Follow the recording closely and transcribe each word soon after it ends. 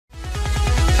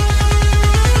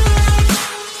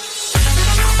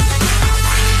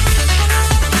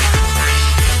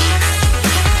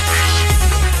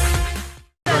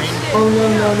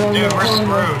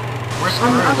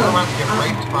about to get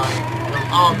raped by...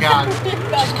 Oh god.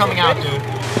 She's coming out, dude.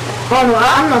 Oh no,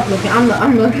 I'm not looking. I'm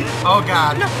looking. Oh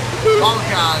god. No. Oh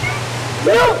god.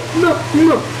 No.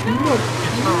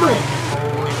 It's the ring.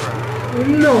 Holy crap.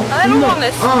 No. I don't want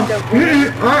this.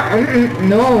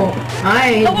 No.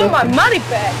 I want my money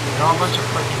back. You're all a bunch of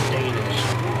freaking Danish.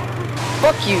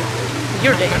 Fuck you.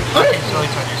 You're Danish. Okay, so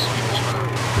it's on your Swedish,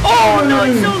 whatever. Oh no,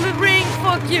 it's still the ring.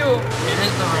 Fuck you. It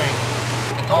is the ring.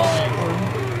 I told you.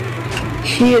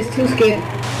 She is too scared.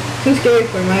 Too scary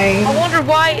for me. I wonder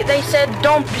why they said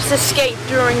don't escape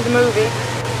during the movie.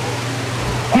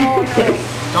 Oh no.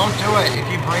 Don't do it. If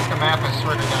you break the map, I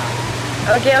swear to God.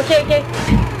 Okay.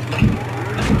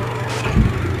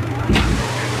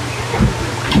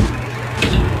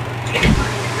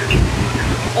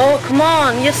 Oh, come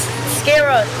on, just scare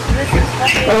us. This is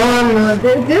fucking... Oh no,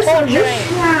 this one.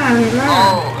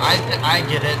 Oh, I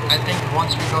get it. I think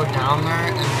once we go down there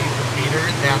and leave the feeder,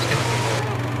 that's gonna be there.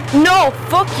 No,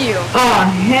 fuck you. Oh,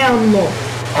 hell no.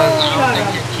 I don't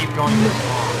think you keep going this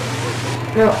long.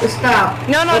 No, stop.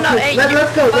 No, hey,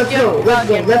 let's go. Let's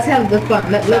have the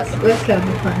fun. Let's have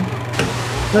the fun.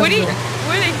 Woody.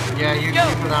 Yeah, you go.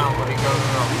 keep it on, Woody. Go.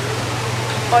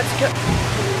 Let's go.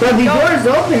 But the door is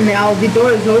open now. The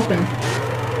door is open.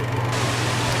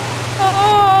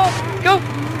 Oh, go.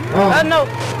 Oh.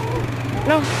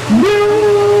 No,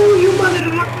 you wanted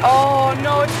to... Oh,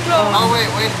 no, it's closed. Oh, wait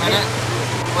a minute.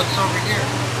 What's over here?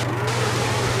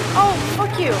 Oh,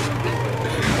 fuck you.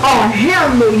 Oh, hell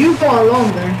no. You go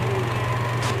alone there.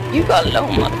 You got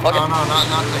alone, motherfucker. Oh, no,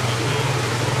 not the...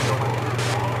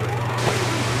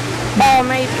 Oh,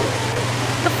 maybe.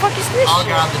 The fuck is this? Oh,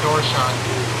 God, the door's shut.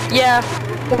 Yeah.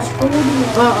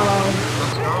 Uh-oh.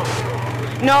 Let's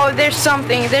go. No, there's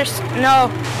something. No.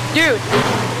 Dude.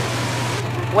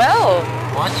 Well.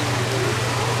 What?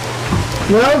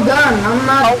 Well done. I'm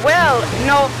not... Oh, well.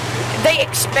 No. They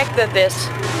expected this.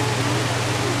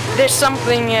 There's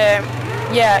something, yeah.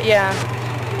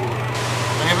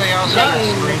 Anybody else hear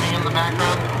screaming in the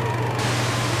background?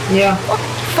 Yeah.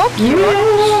 Fuck you.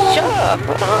 Yeah. Shut up.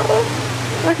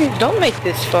 Okay, don't make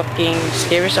this fucking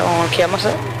scary so I won't kill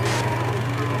myself.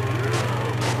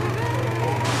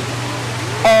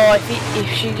 Oh, if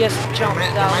she just jumps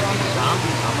There out. might be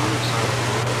zombies on the other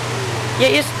side. Yeah,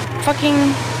 just fucking...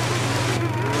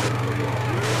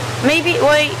 Maybe,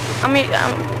 wait,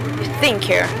 think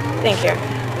here.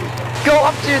 Go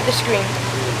up to the screen.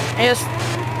 And just,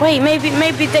 wait, maybe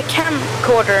the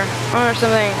camcorder or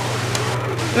something.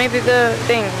 Maybe the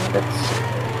thing that's...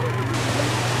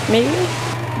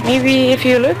 Maybe if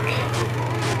you look.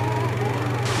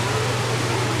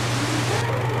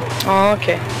 Oh,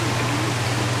 okay.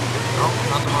 Nope,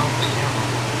 nothing wrong with the camera.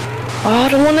 Oh, I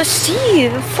don't want to see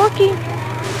the fucking...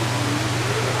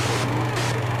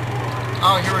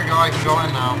 Oh, here we go, I can go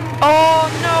in now. Oh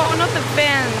no, not the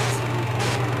vents.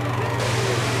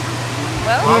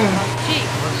 Well, gee.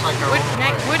 Looks like our own way.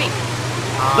 Woody.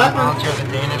 Volunteer the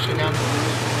Danish again?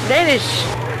 Danish.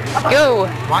 Go.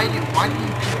 Why do you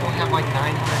people have like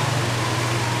 900?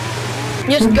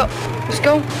 Just go.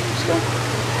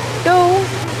 Go.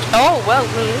 Oh, well.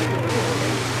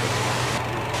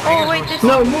 Oh, wait, this...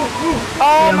 No, move.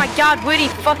 Oh Yeah. my god, Woody,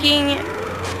 fucking...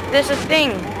 There's a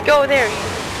thing. Go there.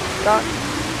 God.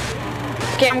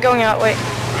 Okay, I'm going out, wait.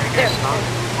 There.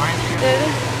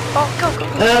 Oh, go.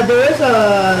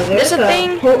 There's a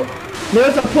thing.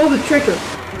 There's a pull the trigger.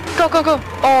 Go.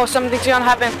 Oh, something's gonna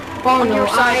happen. Oh on no, your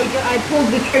side. I pulled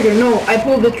the trigger. No, I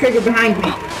pulled the trigger behind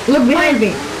me. Look behind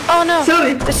me. Oh no.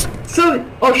 So,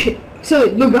 oh shit. So,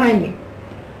 look behind me.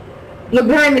 Look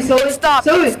behind me, so It stopped.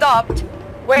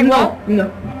 Wait, no.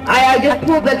 I just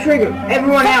pulled that trigger.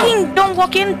 Everyone fucking out. don't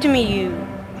walk into me, you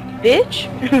bitch.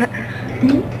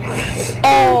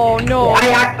 Oh no.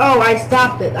 I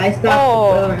stopped it. I stopped it.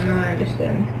 Oh no, I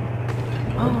understand.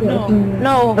 Oh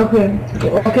no. Okay, let's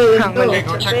go. Okay,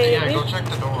 go check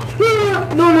the door.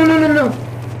 No.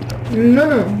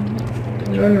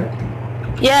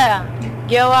 Yeah.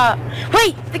 Go out.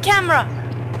 Wait, the camera.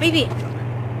 Maybe.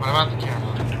 What about the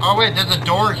camera? Oh wait, there's a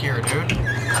door here, dude.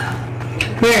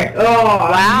 Here. Oh,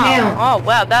 Wow. Damn. Oh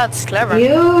wow, that's clever.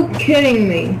 You kidding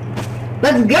me?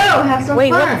 Let's go. Have some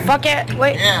Wait, fun. what the fuck?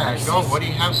 Wait. Yeah, go, Woody,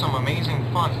 have some amazing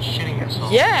fun shitting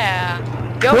yourself. Yeah.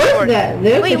 Go What for is it. that?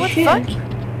 There's Wait, a what shit. the fuck?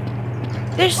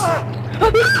 There's...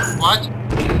 What?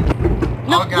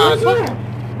 No, Oh god.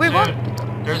 Wait, what?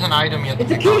 Dude, there's an item you have to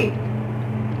It's a pick up. key.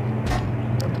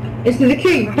 It's the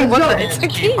key. Let's What go. the- It's the a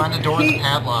key. Find the door Key. that's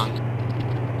padlocked.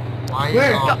 Why?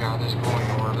 Where? Oh god, this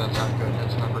glowing orb. That's not good.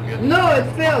 That's never good. No, it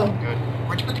fell. Good.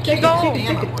 Where'd you put the key? Take it, Damn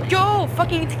take it, Woody. Yo,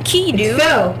 fucking the key, It dude.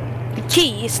 fell. The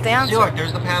key is the See, answer. look,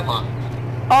 there's the padlock.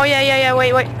 Oh yeah,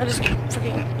 wait. I just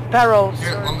freaking barrels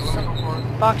Here, or let me some go for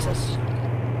it. boxes.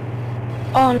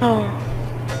 Oh no.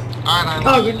 Alright,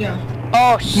 Oh, good job.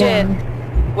 Oh shit.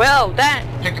 More. Well, that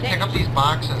pick up these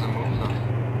boxes and move them.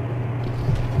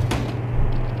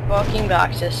 fucking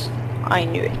boxes. I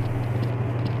knew it.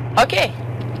 Okay.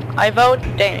 I vote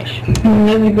Danish.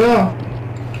 There we go.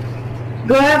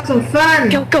 Go have some fun.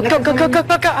 Go.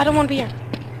 I don't want to be here.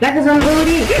 Like a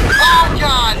somebody. Oh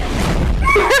god!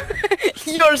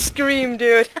 Your scream,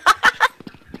 dude.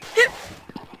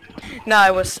 Nah,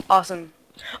 it was awesome.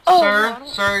 Oh, Sir, no.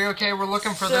 sir, are you okay? We're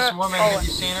looking for Sir, this woman. oh, Have you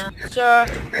seen her? Sir.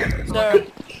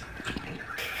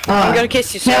 I'm gonna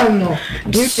kiss you, sir. Hell no.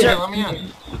 You Sir. Here, let me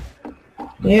in.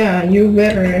 Yeah, you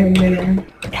better.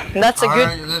 That's a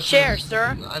Alright, good this chair, is-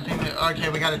 sir. I think that, okay,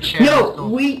 we got a chair. Let's Yo, go.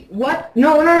 what?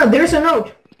 No, there's a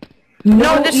note.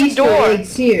 No, there's a Easter door.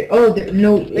 eggs here. Oh,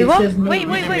 no, it What? says no. Wait,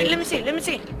 let me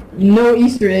see. No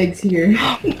Easter eggs here.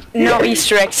 No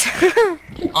Easter eggs.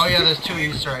 Oh yeah, there's 2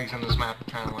 Easter eggs in this map,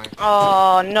 apparently.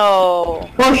 Oh, no.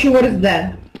 Oh shit, what is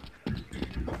that?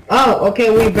 Oh, okay,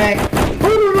 we're back.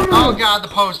 Oh god, the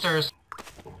posters.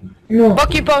 No.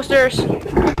 Fuck you, posters.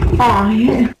 Oh,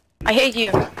 yeah. I hate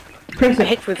you. Press I it.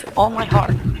 hate with all my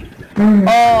heart. Mm.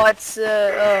 Oh, it's,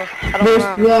 I don't There's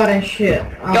know. blood and shit.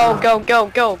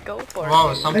 Go for it.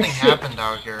 Whoa, something Shit. happened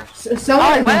out here.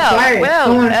 Someone is on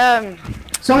fire.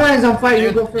 Someone is on fire.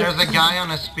 You go first. There's a guy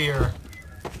on a spear.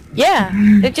 yeah,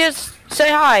 they just say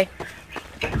hi.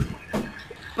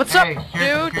 What's Hey, up,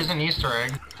 here's dude? an Easter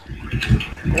egg.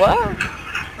 What?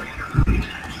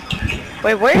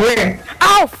 Wait, where? Where?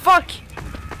 Oh, fuck!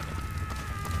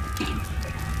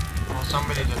 Well,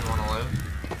 somebody didn't want to live.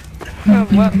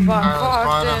 What? Alright, let's go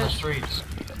out on the Fuck streets.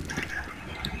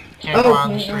 Can't go out on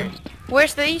the Okay. streets.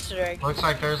 Where's the Easter egg? Looks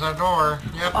like there's a door.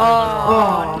 Yep, there's a door.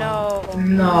 Oh, Oh, no.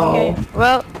 no. Okay,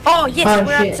 well, oh, yes, Oh,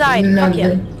 we're shit. outside. No, Fuck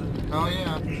yeah. Oh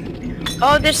yeah.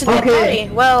 Oh, there's a dead Okay.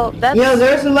 body. Well, that's... Yo,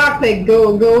 there's a lockpick.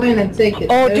 Go in and take it.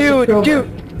 Oh, There's a crowbar.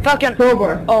 dude. Fucking...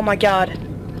 Crowbar. Oh, my God.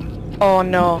 Oh,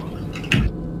 no.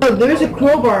 Oh, there's a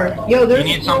crowbar. Yo, You there's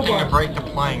need a something crowbar. to break the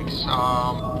planks.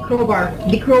 Crowbar.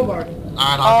 The crowbar.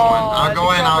 Alright, Oh, I'll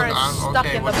go in. the cover is I'm stuck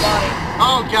okay. in What's... the body.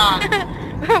 Oh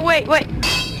god! Wait.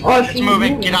 Oh, It's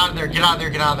moving. Get out of there. Get out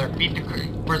of there. Beat the...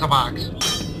 Where's the box?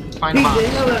 Find the Beat the box.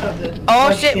 hell out of this.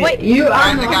 Oh, shit, wait. You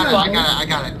Guys, are I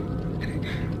got it.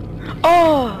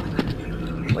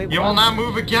 Oh. Wait, You will not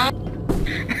move again?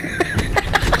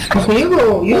 Okay, you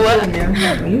go. You What? go in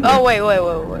there. You go. Oh, wait.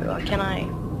 Can I?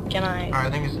 Alright, I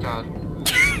think it's done.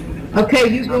 Okay,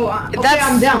 you go. Okay, That's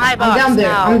I'm down. my I'm box down there.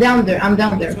 now. I'm down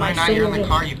there. Why not? You're in the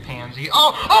car, you pansy.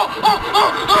 Oh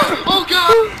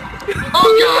god!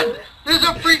 Oh god! There's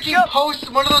a freaking post.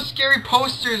 One of those scary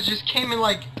posters just came in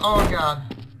like, oh god.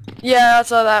 Yeah, I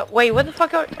saw that. Wait, what the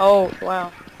fuck are... Oh,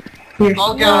 wow. Here.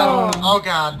 Oh god. Oh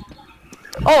god.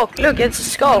 Oh, look, it's a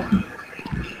skull.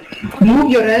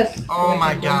 Move your ass. Oh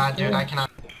my god, dude, I cannot.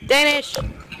 Danish.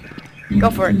 Go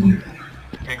for it.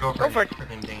 Okay, go for it.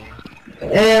 Freaking Dane.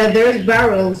 There's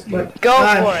barrels, but Go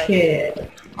ah, for it.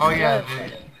 shit. Oh yeah,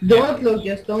 dude. Don't look,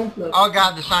 just don't look. Oh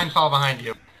god, the sign fell behind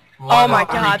you. Oh my What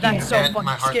a god, freaking that's so dead- fucking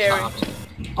my heart scary. stopped.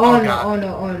 Oh, God.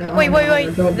 no.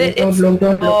 Wait. Don't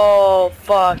look. Oh,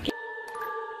 fuck.